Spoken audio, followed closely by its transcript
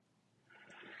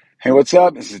Hey, what's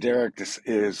up? This is Derek. This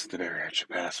is the Bariatric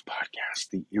Badass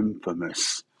Podcast, the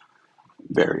infamous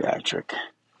Bariatric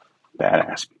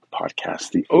Badass Podcast,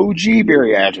 the OG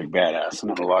Bariatric Badass.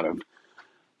 Not a lot of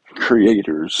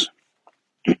creators,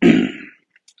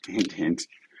 hint, hint,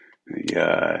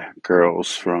 the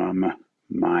girls from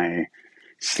my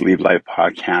Sleeve Life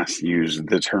podcast use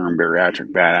the term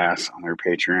Bariatric Badass on their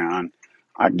Patreon.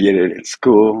 I get it. It's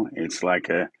cool. It's like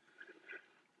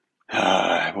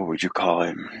what would you call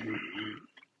it?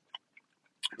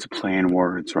 It's a play on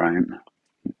words, right?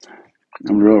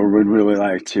 Would really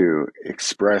like to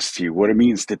express to you what it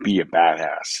means to be a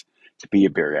badass, to be a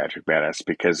bariatric badass,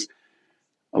 because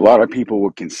a lot of people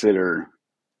would consider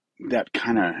that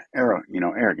kind of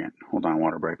arrogant. Hold on,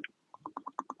 water break.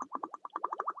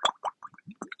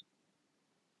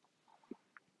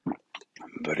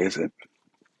 But is it?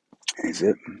 Is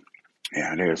it?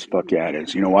 Yeah, it is. Fuck yeah, it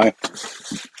is. You know why?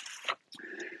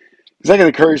 Because I got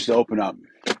the courage to open up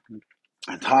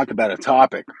and talk about a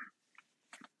topic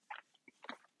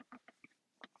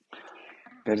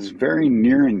that is very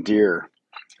near and dear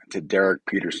to Derek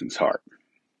Peterson's heart.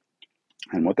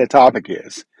 And what that topic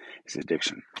is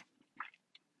addiction.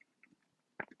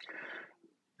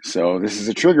 So this is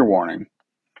a trigger warning.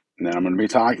 And then I'm going to be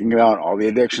talking about all the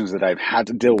addictions that I've had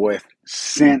to deal with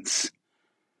since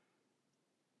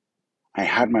I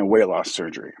had my weight loss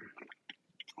surgery.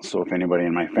 So if anybody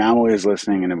in my family is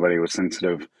listening, anybody was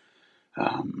sensitive,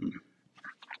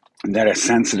 that is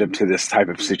sensitive to this type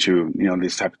of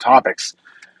these type of topics,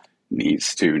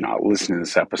 needs to not listen to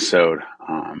this episode.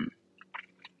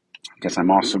 Because I'm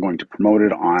also going to promote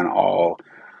it on all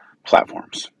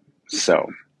platforms. So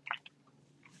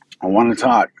I want to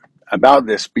talk about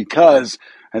this because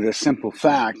the simple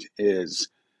fact is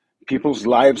people's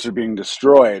lives are being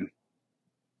destroyed,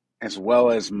 as well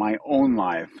as my own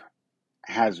life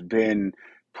has been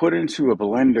put into a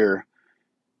blender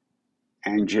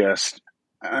and just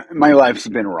my life's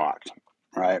been rocked,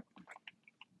 right?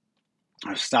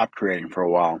 I've stopped creating for a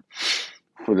while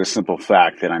for the simple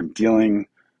fact that I'm dealing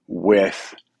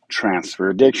with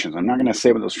transfer addictions. I'm not going to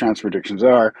say what those transfer addictions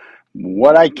are.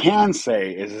 What I can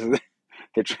say is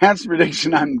the transfer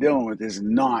addiction I'm dealing with is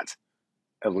not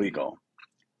illegal,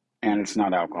 and it's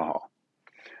not alcohol.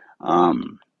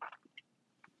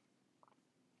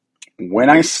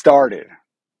 When I started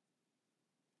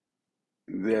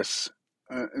this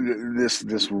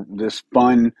this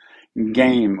fun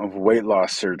game of weight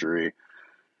loss surgery, it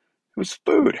was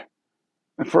food.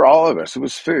 And for all of us, it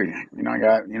was food. I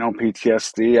got,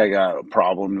 PTSD. I got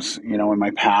problems, in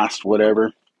my past,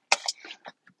 whatever.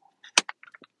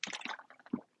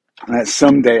 And that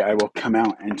someday I will come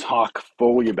out and talk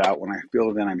fully about when I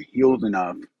feel that I'm healed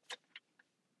enough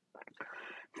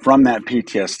from that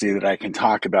PTSD that I can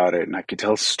talk about it and I can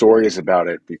tell stories about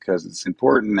it, because it's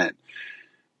important that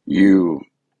you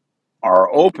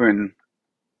are open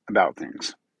about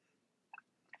things.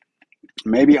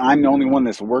 Maybe I'm the only one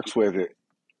that works with it.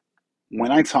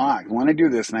 When I talk, when I do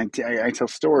this and I tell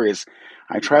stories,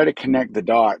 I try to connect the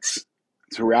dots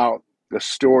throughout the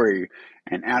story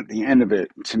and at the end of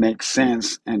it to make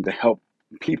sense and to help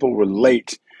people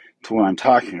relate to what I'm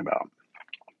talking about.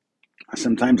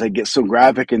 Sometimes I get so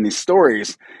graphic in these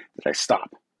stories that I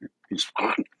stop. I just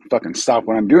fucking stop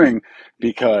what I'm doing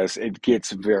because it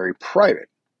gets very private.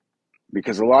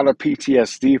 Because a lot of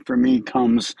PTSD for me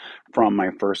comes from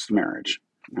my first marriage.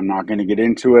 I'm not going to get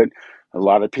into it. A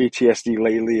lot of PTSD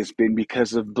lately has been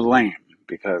because of blame,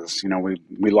 because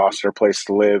we lost our place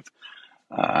to live.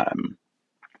 I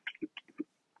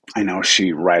know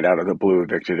she right out of the blue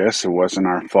evicted us. It wasn't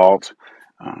our fault.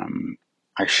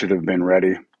 I should have been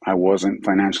ready. I wasn't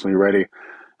financially ready.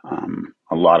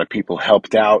 A lot of people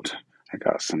helped out. I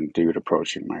got some dude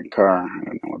approaching my car. I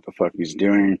don't know what the fuck he's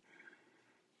doing.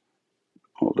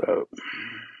 Hold up.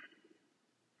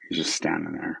 He's just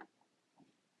standing there.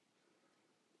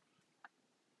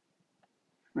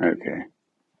 Okay.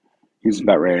 He's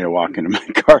about ready to walk into my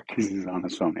car because he's on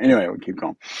his phone. Anyway, we'll keep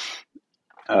going.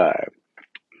 Uh,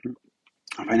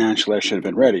 Financially, I should have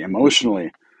been ready.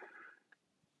 Emotionally,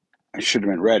 I should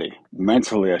have been ready.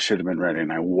 Mentally, I should have been ready,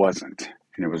 and I wasn't.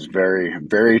 And it was very,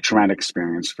 very traumatic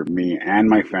experience for me and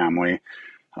my family.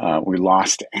 We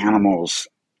lost animals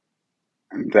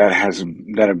that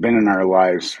have been in our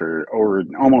lives for over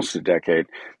almost a decade.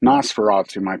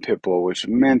 Nosferatu, my pit bull, which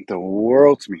meant the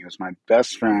world to me. He was my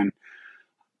best friend.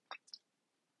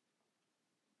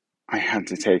 I had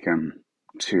to take him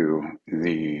to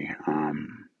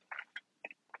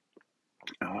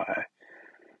uh,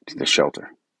 the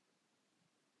shelter.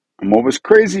 And what was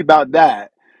crazy about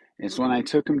that is when I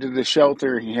took him to the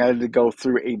shelter, he had to go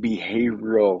through a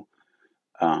behavioral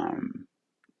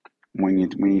when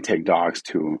you take dogs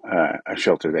to a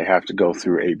shelter, they have to go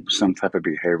through some type of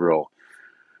behavioral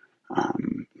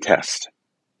test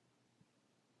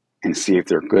and see if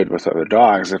they're good with other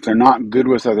dogs. If they're not good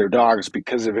with other dogs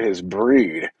because of his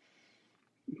breed,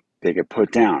 they get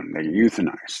put down. They get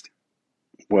euthanized.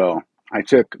 Well, I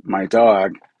took my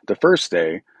dog the first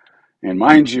day, and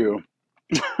mind you,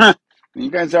 you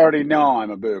guys already know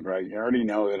I'm a boob, right? You already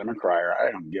know that I'm a crier.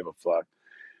 I don't give a fuck.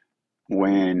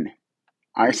 When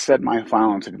I said my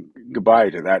final goodbye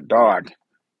to that dog,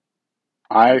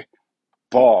 I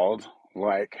bawled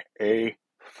like a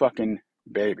fucking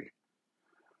baby.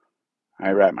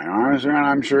 I wrapped my arms around him.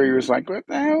 I'm sure he was like, "What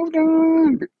the hell's going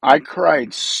on?" I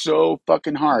cried so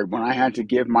fucking hard when I had to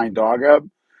give my dog up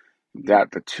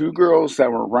that the two girls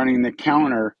that were running the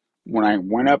counter, when I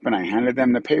went up and I handed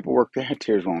them the paperwork, they had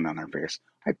tears rolling down their face.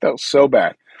 I felt so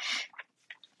bad.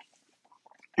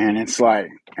 And it's like,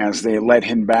 as they led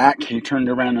him back, he turned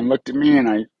around and looked at me, and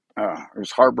it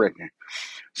was heartbreaking.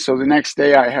 So the next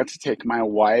day, I had to take my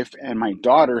wife and my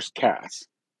daughter's cats.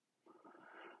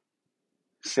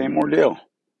 Same ordeal.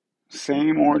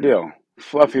 Same ordeal.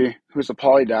 Fluffy, who's a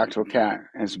polydactyl cat,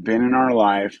 has been in our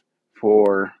life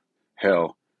for,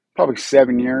 hell, probably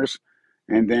 7 years.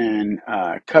 And then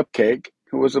Cupcake,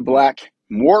 who was a black,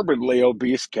 morbidly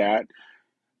obese cat.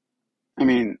 I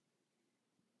mean,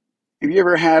 have you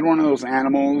ever had one of those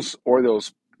animals or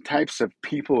those types of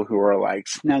people who are like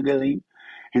snuggling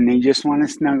and they just want to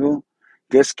snuggle?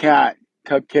 This cat,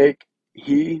 Cupcake,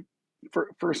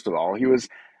 first of all, he was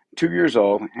 2 years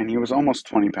old and he was almost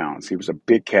 20 pounds. He was a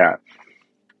big cat.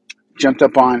 Jumped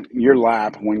up on your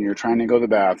lap when you're trying to go to the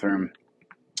bathroom.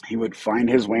 He would find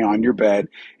his way on your bed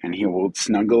and he would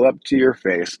snuggle up to your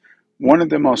face. One of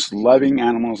the most loving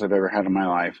animals I've ever had in my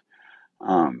life.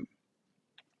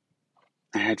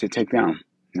 I had to take down.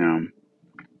 You know,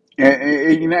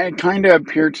 it kind of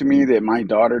appeared to me that my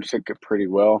daughter took it pretty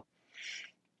well.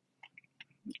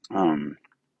 Um,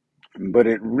 but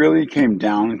it really came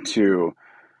down to,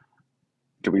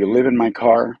 do we live in my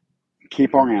car,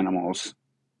 keep our animals,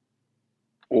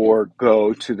 or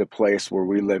go to the place where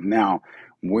we live now,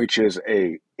 which is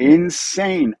a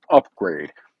insane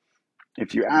upgrade.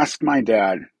 If you ask my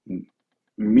dad,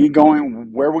 me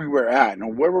going where we were at,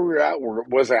 and where we were at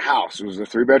was a house. It was a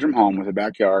 3-bedroom home with a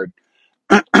backyard,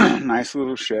 nice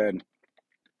little shed,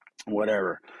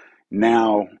 whatever.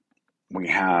 Now we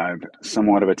have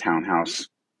somewhat of a townhouse.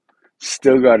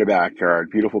 Still got a backyard,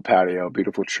 beautiful patio,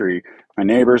 beautiful tree. My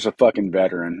neighbor's a fucking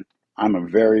veteran. I'm a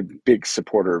very big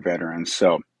supporter of veterans,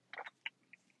 so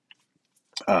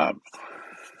uh,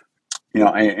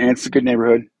 and it's a good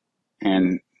neighborhood.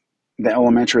 And the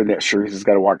elementary that Sharice has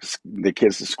got to walk the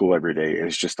kids to school every day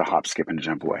is just a hop, skip, and a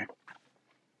jump away.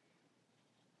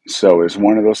 So it's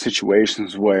one of those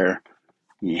situations where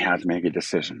you have to make a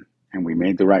decision. And we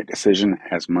made the right decision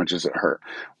as much as it hurt.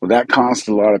 Well, that caused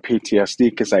a lot of PTSD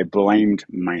because I blamed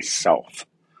myself.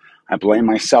 I blame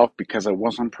myself because I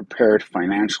wasn't prepared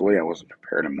financially, I wasn't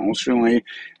prepared emotionally,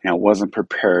 and I wasn't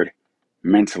prepared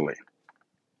mentally.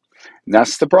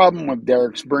 That's the problem with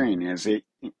Derek's brain, is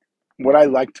what I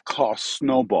like to call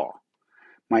snowball.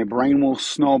 My brain will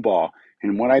snowball.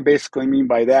 And what I basically mean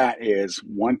by that is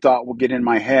one thought will get in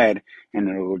my head and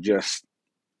it will just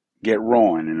get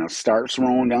rolling, and it starts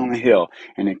rolling down the hill,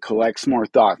 and it collects more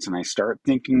thoughts, and I start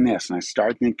thinking this and I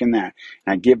start thinking that,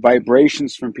 and I get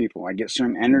vibrations from people, I get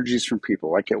certain energies from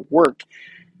people. Like at work,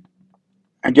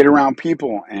 I get around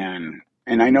people, and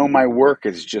I know my work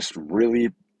is just really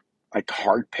like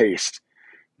hard paced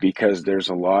because there's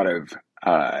a lot of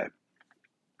uh,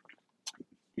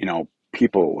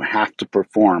 people who have to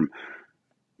perform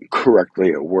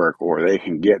correctly at work, or they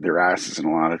can get their asses in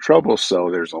a lot of trouble. So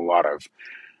there's a lot of,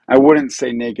 I wouldn't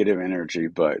say negative energy,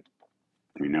 but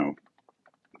you know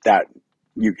that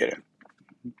you get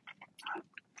it.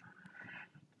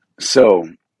 So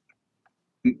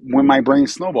when my brain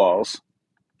snowballs,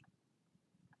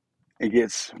 it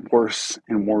gets worse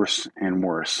and worse and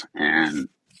worse. And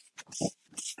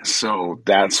so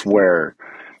that's where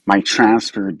my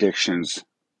transfer addictions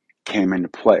came into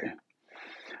play.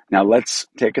 Now let's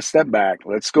take a step back.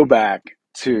 Let's go back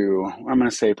to, I'm going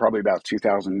to say probably about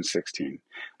 2016.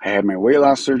 I had my weight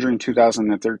loss surgery in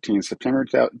 2013, September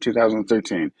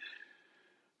 2013.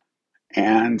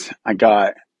 And I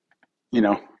got, you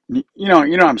know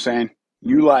what I'm saying?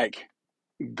 You like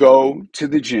go to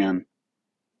the gym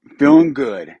feeling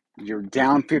good. You're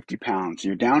down 50 pounds,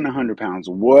 you're down 100 pounds,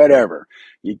 whatever.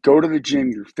 You go to the gym,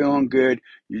 you're feeling good.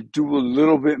 You do a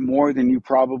little bit more than you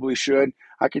probably should.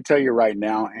 I can tell you right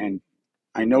now, and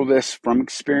I know this from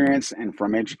experience and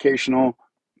from educational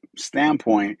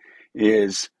standpoint,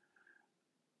 is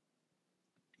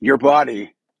Your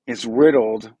body is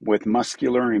riddled with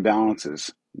muscular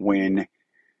imbalances when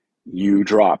you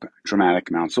drop dramatic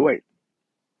amounts of weight.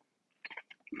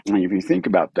 And if you think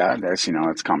about that,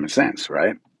 it's common sense,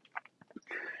 right?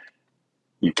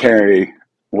 You carry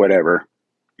whatever,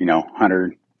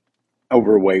 100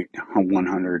 overweight,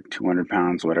 100, 200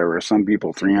 pounds, whatever. Some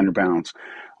people 300 pounds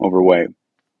overweight.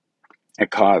 It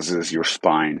causes your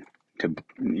spine to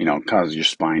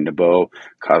bow,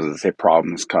 causes hip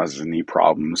problems, causes knee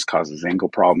problems, causes ankle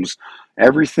problems.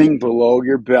 Everything below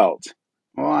your belt.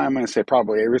 Well, I'm going to say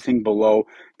probably everything below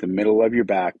the middle of your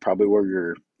back, probably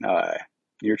where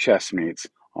your chest meets,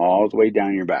 all the way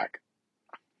down your back.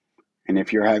 And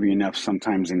if you're heavy enough,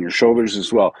 sometimes in your shoulders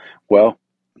as well. Well,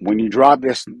 when you drop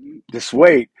this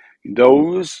weight,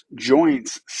 those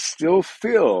joints still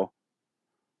feel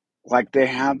like they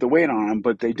have the weight on them,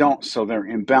 but they don't, so they're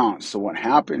imbalanced. So what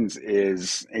happens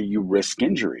is you risk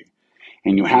injury.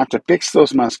 And you have to fix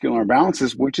those muscular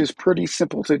imbalances, which is pretty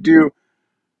simple to do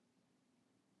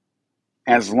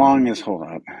as long as, hold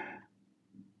up.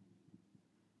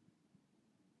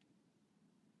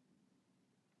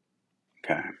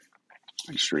 Okay,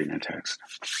 I'm just reading a text.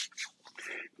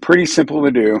 Pretty simple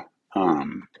to do.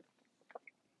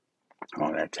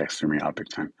 That text threw me out big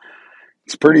time.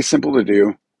 It's pretty simple to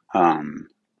do.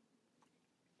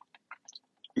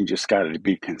 You just got to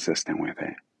be consistent with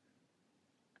it.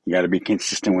 You got to be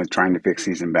consistent with trying to fix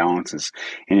these imbalances.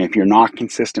 And if you're not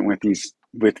consistent with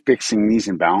fixing these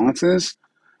imbalances,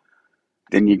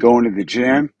 then you go into the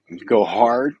gym, you go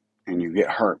hard, and you get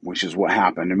hurt, which is what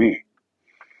happened to me.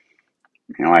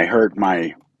 I hurt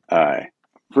my,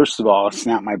 first of all,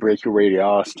 snapped my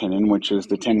brachioradialis tendon, which is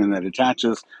the tendon that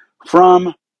attaches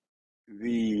from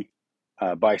the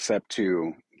bicep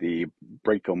to the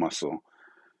brachial muscle.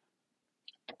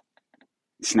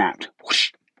 Snapped.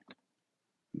 Whoosh.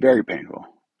 Very painful.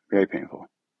 Very painful.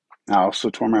 I also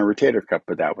tore my rotator cuff,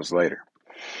 but that was later.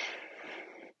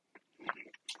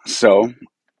 So,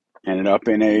 ended up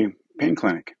in a pain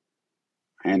clinic.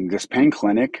 And this pain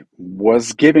clinic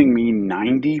was giving me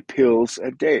 90 pills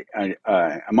a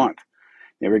month.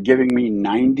 They were giving me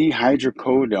 90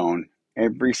 hydrocodone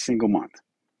every single month.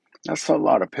 That's a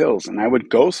lot of pills. And I would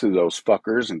go through those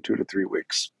fuckers in 2 to 3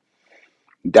 weeks.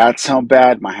 That's how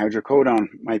bad my hydrocodone,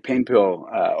 my pain pill,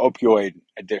 opioid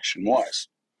addiction was.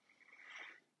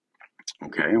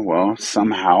 Okay, well,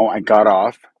 somehow I got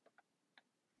off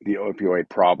the opioid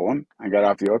problem. I got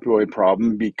off the opioid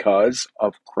problem because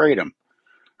of kratom,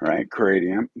 right?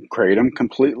 Kratom,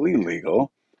 completely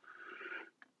legal,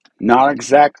 not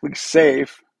exactly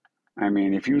safe. I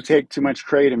mean, if you take too much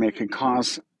kratom, it can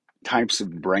cause types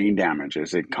of brain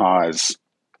damages. It cause,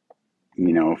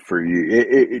 for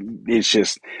you, it's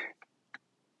just,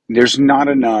 there's not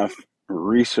enough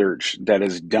research that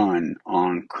is done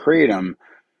on kratom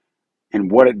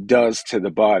and what it does to the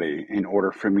body in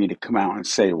order for me to come out and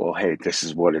say, well, hey, this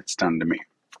is what it's done to me.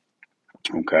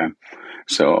 Okay.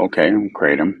 So,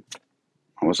 kratom.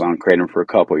 I was on kratom for a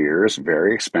couple of years.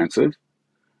 Very expensive.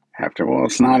 Well,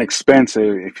 it's not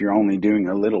expensive if you're only doing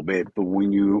a little bit, but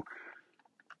when you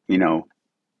you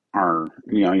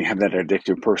have that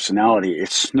addictive personality, it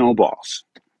snowballs.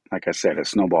 Like I said, it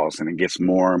snowballs and it gets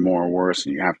more and more worse,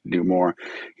 and you have to do more.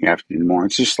 You have to do more.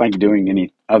 It's just like doing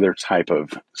any other type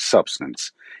of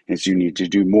substance, is you need to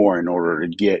do more in order to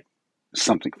get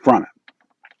something from it.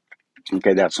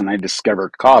 Okay, that's when I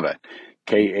discovered Kava,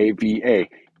 Kava.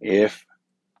 If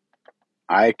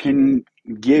I can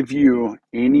give you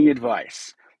any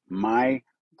advice, my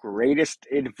greatest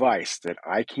advice that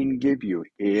I can give you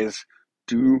is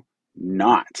do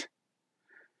not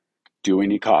do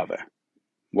any kava.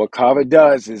 What kava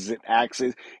does is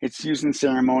it's used in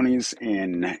ceremonies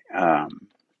in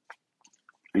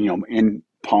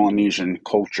Polynesian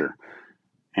culture,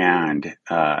 and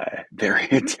very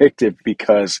addictive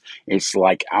because it's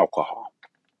like alcohol.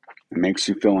 It makes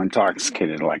you feel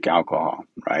intoxicated like alcohol,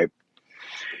 right?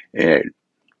 It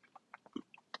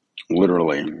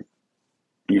literally,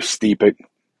 you steep it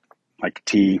like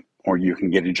tea, or you can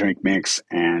get a drink mix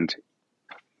and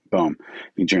boom,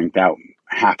 you drink that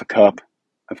half a cup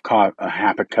in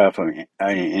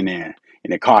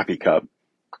a coffee cup.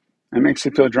 It makes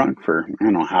you feel drunk for,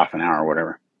 half an hour or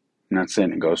whatever. And that's it,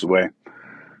 and it goes away.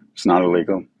 It's not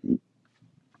illegal.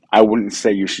 I wouldn't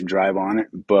say you should drive on it,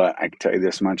 but I can tell you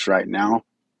this much right now.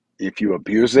 If you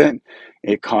abuse it,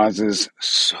 it causes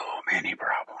so many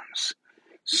problems.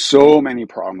 So many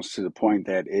problems, to the point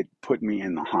that it put me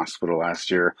in the hospital last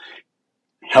year,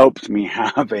 helped me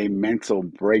have a mental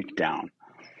breakdown.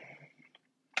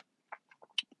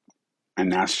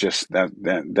 And that's just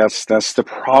that's the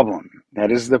problem.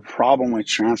 That is the problem with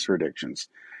transfer addictions.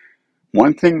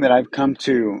 One thing that I've come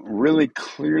to really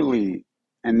clearly,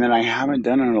 and that I haven't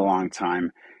done in a long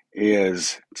time,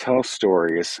 is tell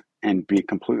stories and be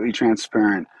completely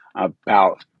transparent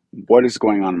about what is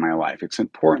going on in my life. It's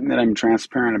important that I'm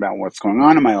transparent about what's going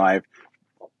on in my life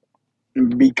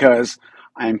because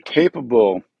I'm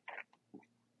capable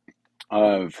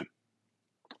of,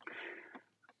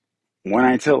 when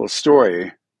I tell a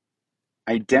story,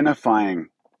 identifying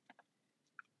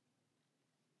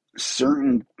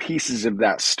certain pieces of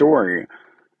that story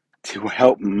to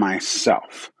help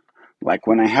myself. Like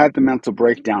when I had the mental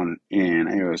breakdown in,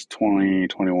 it was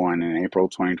 2021, in April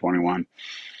 2021,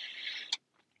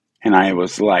 and I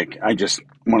was like,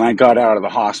 when I got out of the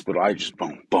hospital, I just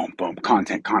boom, boom, boom,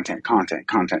 content, content, content,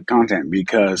 content, content,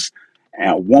 because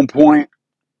at one point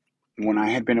when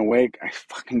I had been awake, I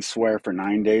fucking swear for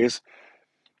 9 days,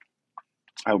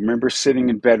 I remember sitting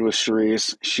in bed with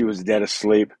Cherise. She was dead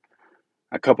asleep.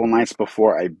 A couple nights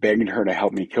before, I begged her to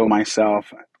help me kill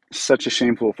myself. Such a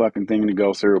shameful fucking thing to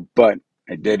go through, but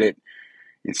I did it.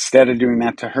 Instead of doing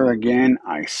that to her again,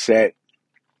 I sat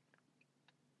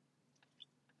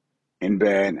in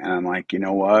bed and I'm like, you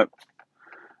know what?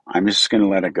 I'm just going to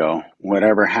let it go.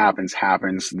 Whatever happens,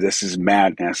 happens. This is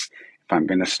madness. If I'm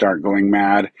going to start going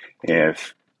mad,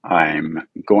 if I'm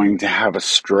going to have a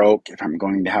stroke, if I'm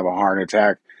going to have a heart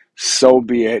attack, so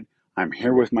be it. I'm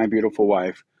here with my beautiful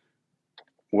wife.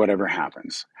 Whatever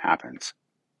happens, happens.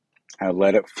 I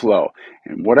let it flow.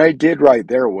 And what I did right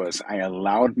there was I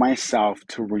allowed myself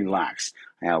to relax.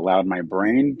 I allowed my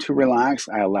brain to relax.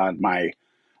 I allowed my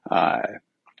uh,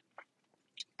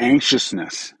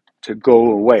 anxiousness to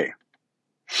go away.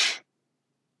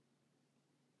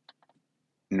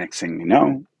 Next thing you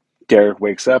know, Derek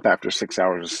wakes up after 6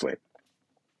 hours of sleep.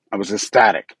 I was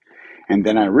ecstatic. And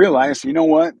then I realized, you know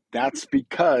what? That's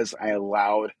because I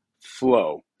allowed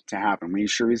flow to happen. We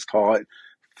sure call it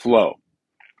flow.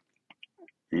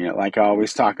 You know, like I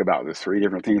always talk about, the three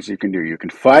different things you can do. You can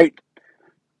fight,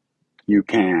 you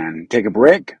can take a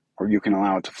break, or you can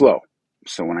allow it to flow.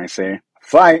 So when I say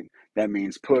fight, that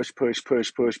means push, push,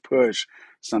 push, push, push.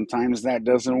 Sometimes that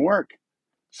doesn't work.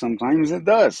 Sometimes it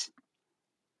does.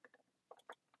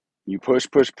 You push,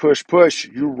 push, push, push,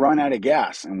 you run out of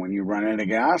gas. And when you run out of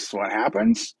gas, what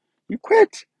happens? You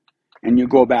quit and you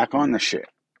go back on the shit,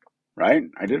 right?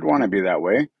 I didn't want to be that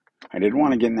way. I didn't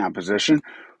want to get in that position.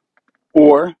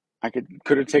 Or I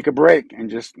could have taken a break and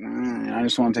I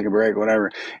just want to take a break, whatever.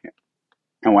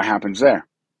 And what happens there?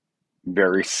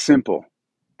 Very simple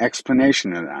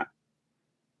explanation of that.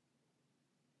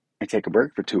 I take a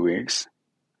break for 2 weeks.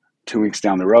 2 weeks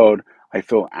down the road, I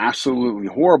feel absolutely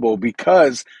horrible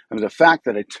because of the fact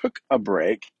that I took a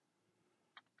break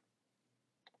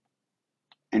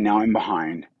and now I'm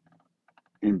behind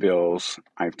in bills.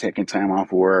 I've taken time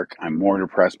off work. I'm more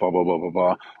depressed, blah, blah, blah, blah,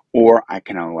 blah. Or I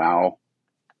can allow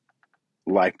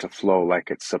life to flow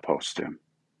like it's supposed to.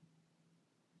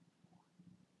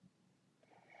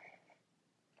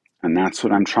 And that's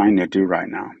what I'm trying to do right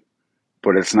now.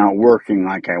 But it's not working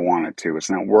like I want it to. It's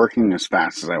not working as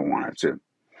fast as I want it to.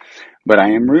 But I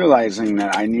am realizing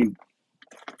that I need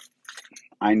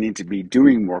to be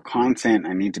doing more content.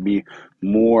 I need to be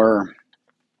more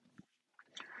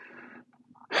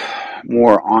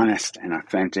honest and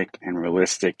authentic and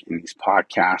realistic in these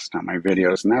podcasts, not my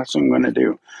videos, and that's what I'm going to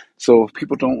do. So if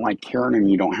people don't like hearing them,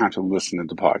 you don't have to listen to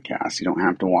the podcast. You don't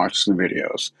have to watch the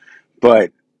videos.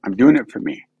 But I'm doing it for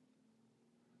me.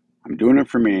 I'm doing it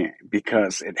for me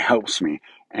because it helps me.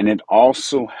 And it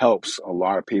also helps a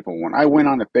lot of people. When I went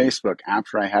onto Facebook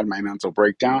after I had my mental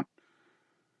breakdown,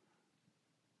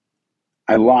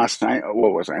 I lost, I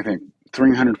think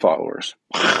 300 followers.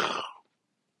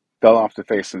 Fell off the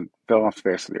face of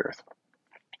the earth.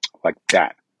 Like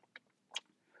that.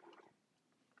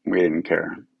 We didn't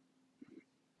care.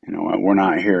 You know, we're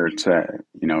not here to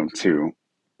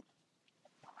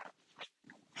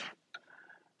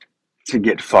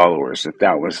get followers. If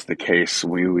that was the case,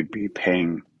 we would be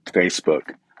paying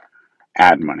Facebook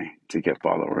ad money to get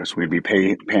followers. We'd be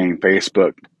paying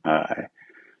Facebook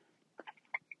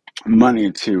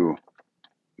money to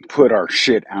put our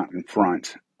shit out in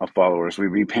front of followers.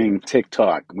 We'd be paying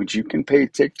TikTok, which you can pay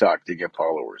TikTok to get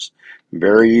followers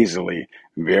very easily,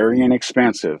 very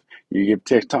inexpensive. You give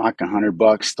TikTok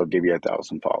 $100, they'll give you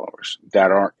 1,000 followers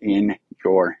that are in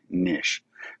your niche.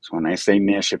 So when I say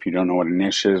niche, if you don't know what a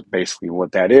niche is, basically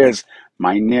what that is,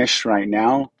 my niche right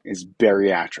now is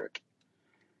bariatric.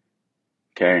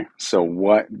 Okay, so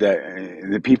what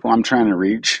the people I'm trying to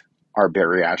reach are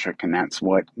bariatric, and that's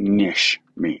what niche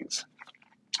means.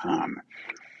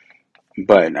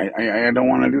 But I don't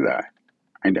want to do that.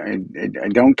 I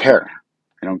don't care.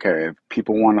 I don't care. If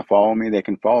people want to follow me, they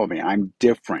can follow me. I'm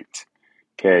different.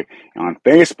 Okay. And on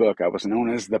Facebook, I was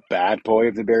known as the bad boy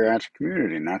of the bariatric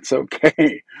community, and that's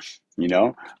okay. You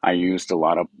know, I used a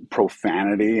lot of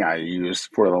profanity. I used,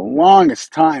 for the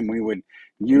longest time, we would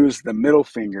use the middle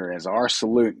finger as our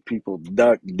salute. People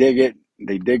dig it,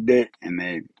 they digged it, and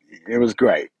it was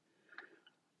great.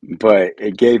 But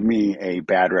it gave me a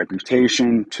bad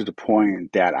reputation to the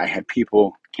point that I had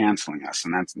people canceling us,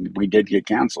 and we did get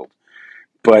canceled.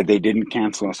 But they didn't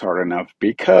cancel us hard enough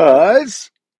because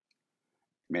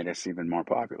it made us even more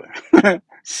popular.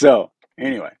 So,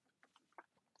 anyway,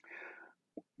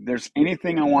 there's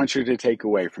anything I want you to take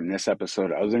away from this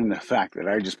episode other than the fact that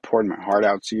I just poured my heart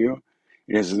out to you,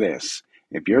 is this.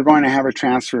 If you're going to have a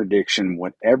transfer addiction,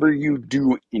 whatever you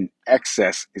do in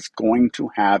excess is going to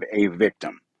have a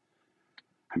victim.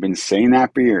 I've been saying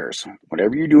that for years.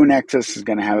 Whatever you do in excess is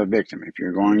going to have a victim. If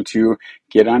you're going to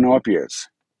get on opiates,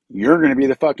 you're going to be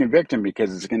the fucking victim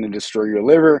because it's going to destroy your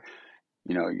liver.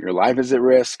 You know, your life is at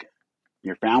risk.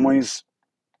 Your family's,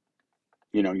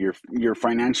 you know, your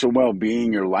financial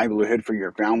well-being, your livelihood for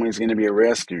your family is going to be at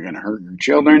risk. You're going to hurt your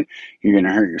children. You're going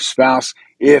to hurt your spouse.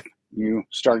 If you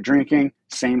start drinking,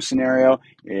 same scenario.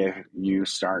 If you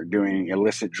start doing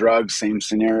illicit drugs, same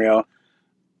scenario.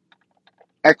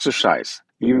 Exercise.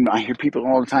 Even I hear people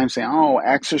all the time say, "Oh,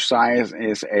 exercise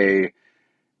is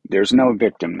there's no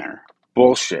victim there."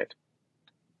 Bullshit.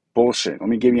 Bullshit. Let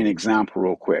me give you an example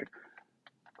real quick.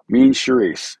 Me and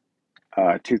Sharice,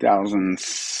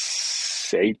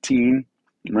 2018,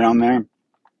 around there,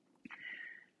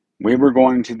 we were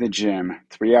going to the gym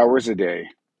 3 hours a day,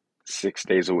 6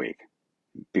 days a week,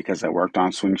 because I worked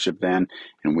on swing shift then,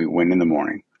 and we went in the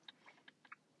morning.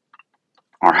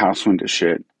 Our house went to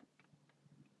shit.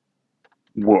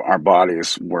 Our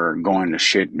bodies were going to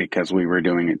shit because we were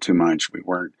doing it too much. We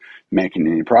weren't making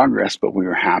any progress, but we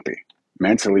were happy.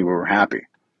 Mentally, we were happy.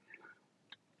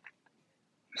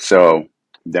 So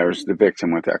there's the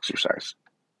victim with exercise.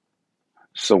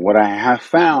 So what I have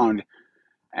found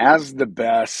as the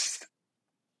best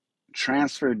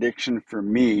transfer addiction for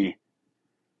me,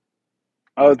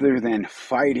 other than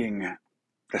fighting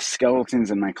the skeletons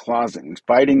in my closet and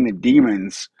fighting the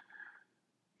demons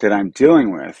that I'm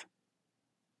dealing with,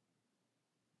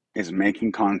 is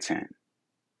making content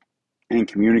and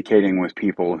communicating with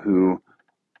people who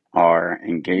are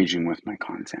engaging with my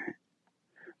content.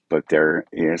 But there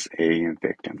is a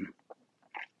victim,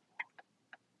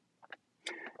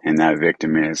 and that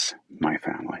victim is my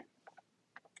family.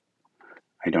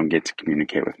 I don't get to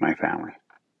communicate with my family.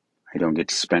 I don't get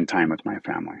to spend time with my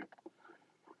family.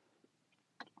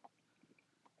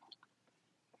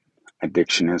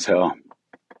 Addiction is hell.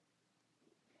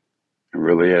 It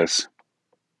really is.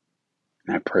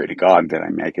 And I pray to God that I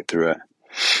make it through it.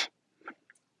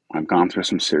 I've gone through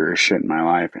some serious shit in my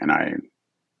life, and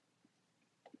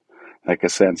like I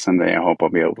said, someday I hope I'll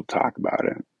be able to talk about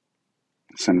it.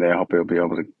 Someday I hope I'll be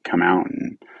able to come out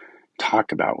and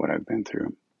talk about what I've been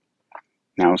through.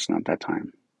 Now it's not that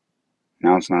time.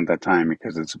 Now it's not that time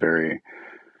because it's very,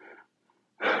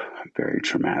 very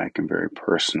traumatic and very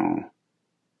personal.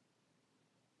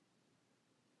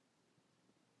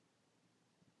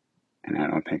 And I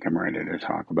don't think I'm ready to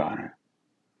talk about it.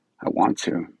 I want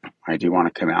to. I do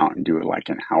want to come out and do like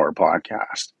an hour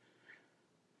podcast.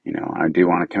 You know, I do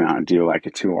want to come out and do like a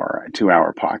 2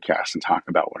 hour podcast and talk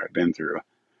about what I've been through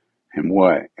and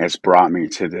what has brought me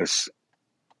to this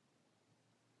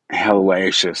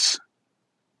hellacious,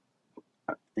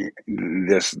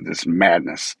 this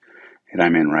madness that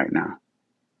I'm in right now.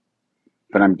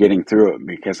 But I'm getting through it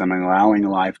because I'm allowing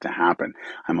life to happen.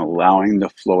 I'm allowing the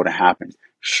flow to happen.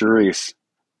 Sharice,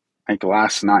 like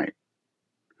last night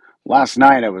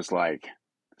I was like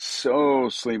so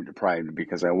sleep deprived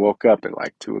because I woke up at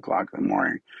like 2 o'clock in the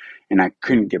morning and I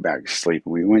couldn't get back to sleep.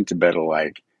 We went to bed at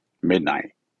like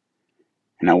midnight.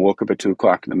 And I woke up at 2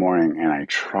 o'clock in the morning and I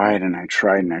tried and I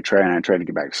tried and I tried and I tried to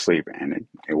get back to sleep and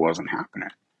it wasn't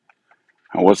happening.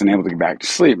 I wasn't able to get back to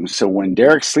sleep. And so when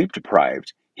Derek's sleep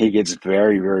deprived, he gets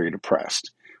very, very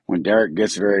depressed. When Derek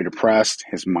gets very depressed,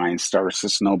 his mind starts to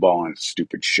snowball into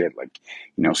stupid shit like,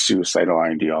 you know, suicidal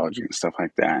ideology and stuff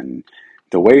like that. And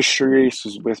the way Sharice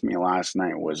was with me last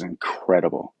night was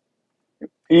incredible.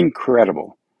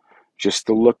 Incredible. Just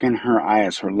the look in her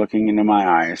eyes, her looking into my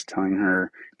eyes,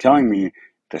 telling me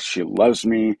that she loves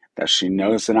me, that she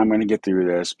knows that I'm going to get through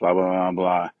this, blah, blah, blah,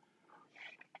 blah.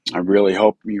 I really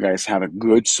hope you guys have a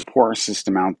good support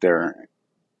system out there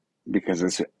because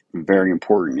it's very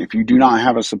important. If you do not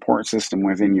have a support system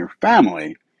within your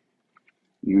family,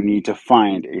 you need to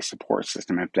find a support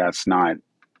system. If that's not,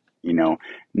 you know,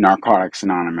 Narcotics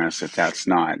Anonymous, if that's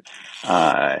not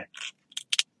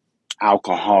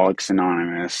Alcoholics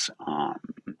Anonymous,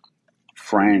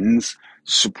 friends,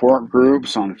 support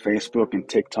groups on Facebook and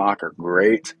TikTok are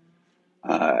great.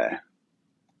 Hold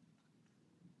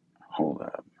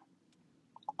up.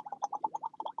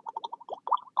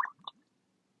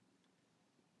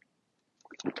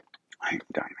 I'm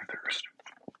dying of thirst.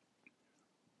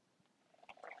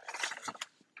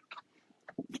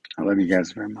 I love you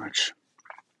guys very much.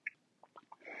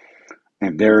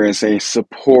 And there is a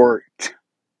support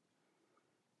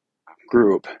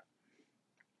group.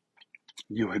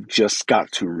 You have just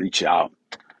got to reach out.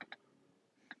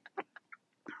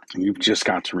 You've just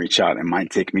got to reach out. It might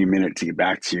take me a minute to get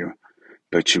back to you,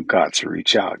 but you've got to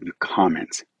reach out. You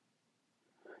comment.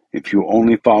 If you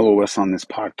only follow us on this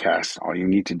podcast, all you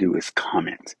need to do is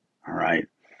comment. All right.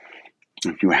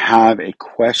 If you have a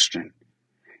question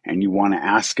and you want to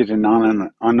ask it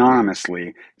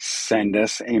anonymously, send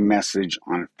us a message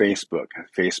on Facebook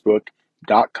at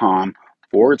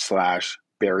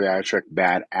facebook.com/bariatric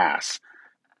badass.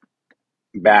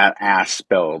 Badass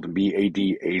spelled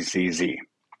BADAZZ.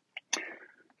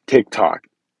 TikTok,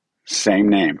 same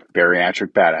name,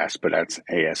 Bariatric Badass, but that's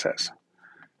ASS.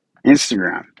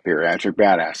 Instagram, Bariatric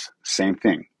Badass, same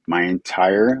thing. My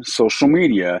entire social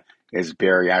media is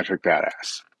Bariatric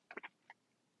Badass.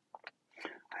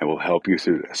 I will help you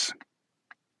through this.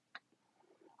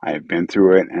 I have been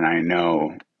through it, and I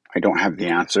know I don't have the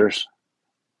answers,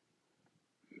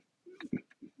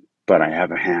 but I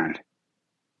have a hand,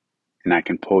 and I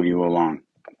can pull you along,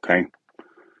 okay?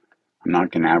 I'm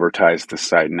not going to advertise the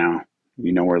site now.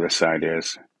 You know where the site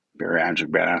is,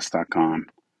 bariatricbadass.com.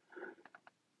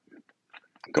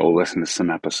 Go listen to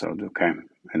some episodes, okay?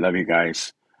 I love you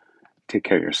guys. Take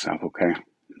care of yourself, okay?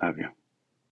 Love you.